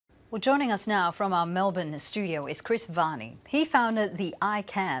Well, joining us now from our Melbourne studio is Chris Varney. He founded the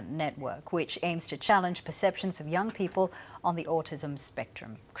iCam network, which aims to challenge perceptions of young people on the autism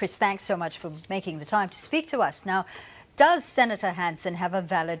spectrum. Chris, thanks so much for making the time to speak to us. Now, does Senator Hanson have a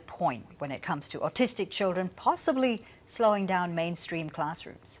valid point when it comes to autistic children possibly slowing down mainstream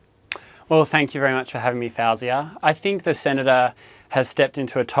classrooms? Well, thank you very much for having me, Fauzia. I think the Senator has stepped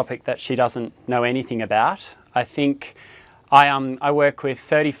into a topic that she doesn't know anything about. I think I work with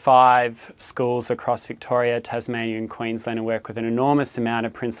 35 schools across Victoria, Tasmania and Queensland, and work with an enormous amount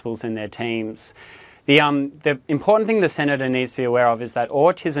of principals and their teams. The important thing the Senator needs to be aware of is that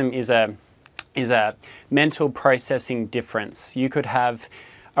autism is a mental processing difference. You could have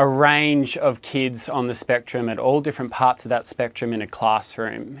a range of kids on the spectrum at all different parts of that spectrum in a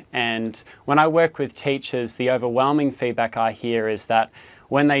classroom. And when I work with teachers, the overwhelming feedback I hear is that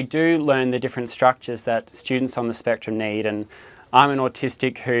when they do learn the different structures that students on the spectrum need, and I'm an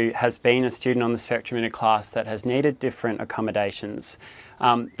autistic who has been a student on the spectrum in a class that has needed different accommodations.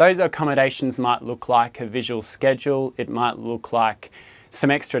 Those accommodations might look like a visual schedule, it might look like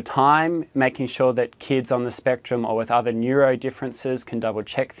some extra time, making sure that kids on the spectrum or with other neuro differences can double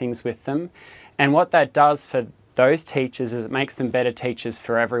check things with them. And what that does for those teachers is it makes them better teachers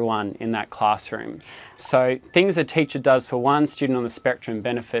for everyone in that classroom. So things a teacher does for one student on the spectrum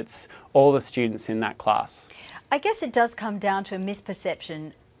benefits all the students in that class. I guess it does come down to a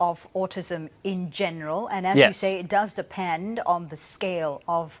misperception of autism in general, and as Yes. you say, it does depend on the scale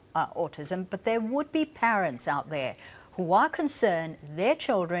of autism, but there would be parents out there who are concerned their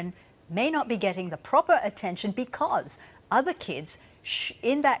children may not be getting the proper attention because other kids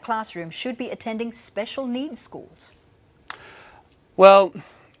in that classroom should be attending special needs schools. Well,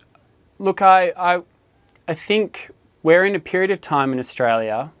 look, I think we're in a period of time in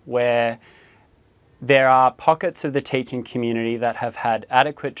Australia where there are pockets of the teaching community that have had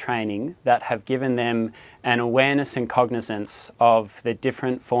adequate training, that have given them an awareness and cognizance of the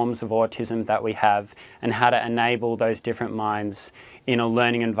different forms of autism that we have and how to enable those different minds in a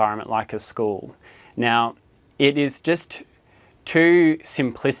learning environment like a school. Now, it is just too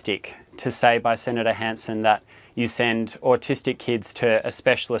simplistic to say by Senator Hanson that you send autistic kids to a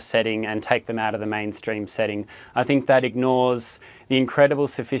specialist setting and take them out of the mainstream setting. I think that ignores the incredible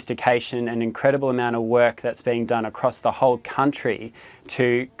sophistication and incredible amount of work that's being done across the whole country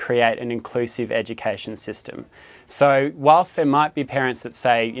to create an inclusive education system. So whilst there might be parents that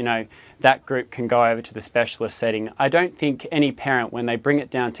say, you know, that group can go over to the specialist setting, I don't think any parent, when they bring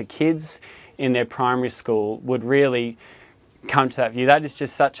it down to kids in their primary school, would really come to that view. That is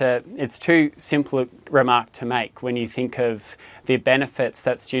just it's too simple a remark to make when you think of the benefits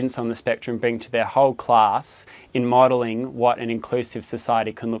that students on the spectrum bring to their whole class in modelling what an inclusive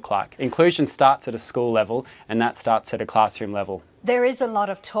society can look like. Inclusion starts at a school level and that starts at a classroom level. There is a lot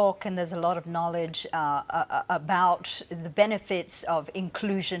of talk and there's a lot of knowledge about the benefits of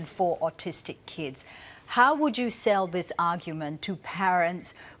inclusion for autistic kids. How would you sell this argument to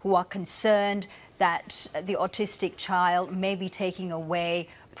parents who are concerned that the autistic child may be taking away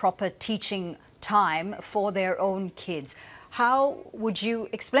proper teaching time for their own kids? How would you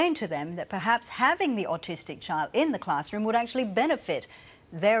explain to them that perhaps having the autistic child in the classroom would actually benefit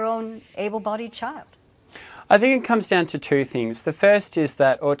their own able-bodied child? I think it comes down to two things. The first is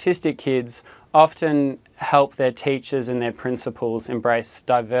that autistic kids often help their teachers and their principals embrace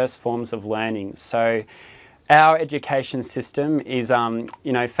diverse forms of learning. So our education system is,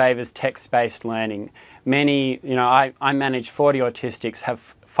 favours text-based learning. Many, I manage 40 autistics,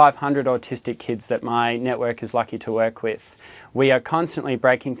 have 500 autistic kids that my network is lucky to work with. We are constantly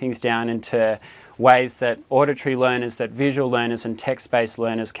breaking things down into ways that auditory learners, that visual learners and text-based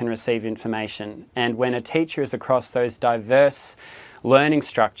learners can receive information. And when a teacher is across those diverse learning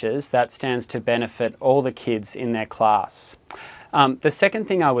structures, that stands to benefit all the kids in their class. The second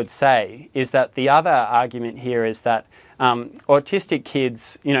thing I would say is that the other argument here is that autistic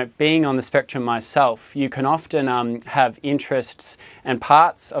kids, being on the spectrum myself, you can often have interests and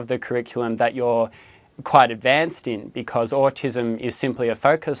parts of the curriculum that you're quite advanced in, because autism is simply a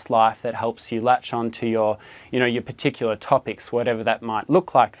focused life that helps you latch on to your particular topics, whatever that might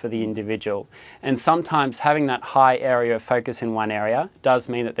look like for the individual. And sometimes having that high area of focus in one area does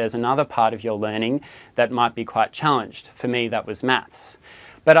mean that there's another part of your learning that might be quite challenged. For me, that was maths.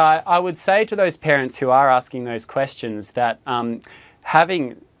 But I would say to those parents who are asking those questions that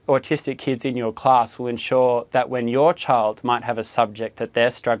having autistic kids in your class will ensure that when your child might have a subject that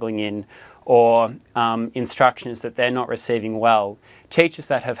they're struggling in, or instructions that they're not receiving well, teachers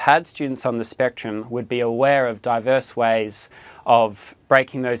that have had students on the spectrum would be aware of diverse ways of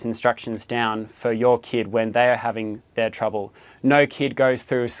breaking those instructions down for your kid when they are having their trouble, no kid goes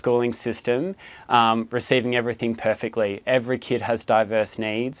through a schooling system receiving everything perfectly. Every kid has diverse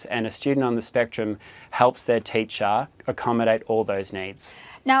needs, and a student on the spectrum helps their teacher accommodate all those needs.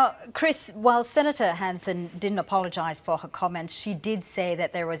 Now, Chris, while Senator Hanson didn't apologise for her comments, she did say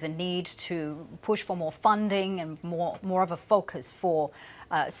that there was a need to push for more funding and more of a focus for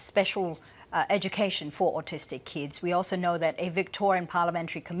special education for autistic kids. We also know that a Victorian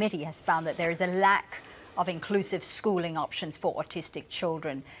parliamentary committee has found that there is a lack of inclusive schooling options for autistic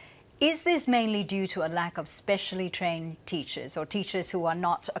children. Is this mainly due to a lack of specially trained teachers, or teachers who are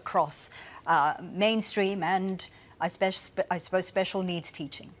not across mainstream and I suppose special needs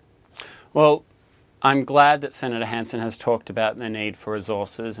teaching? Well, I'm glad that Senator Hanson has talked about the need for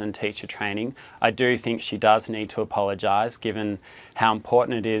resources and teacher training. I do think she does need to apologise, given how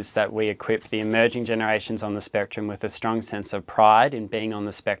important it is that we equip the emerging generations on the spectrum with a strong sense of pride in being on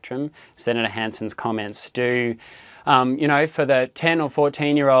the spectrum. Senator Hanson's comments do, you know, for the 10 or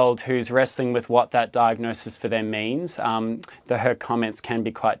 14-year-old who's wrestling with what that diagnosis for them means, her comments can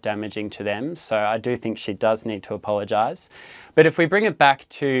be quite damaging to them. So I do think she does need to apologise. But if we bring it back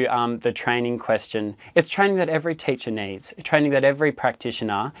to the training question, it's training that every teacher needs, training that every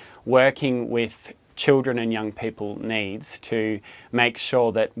practitioner working with children and young people needs to make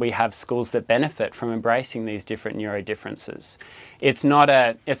sure that we have schools that benefit from embracing these different neurodifferences. It's not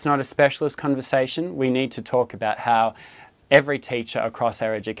a specialist conversation. We need to talk about how every teacher across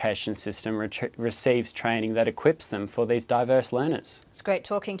our education system receives training that equips them for these diverse learners. It's great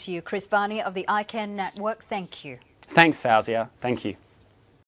talking to you. Chris Varney of the iCare Network, thank you. Thanks, Fauzia. Thank you.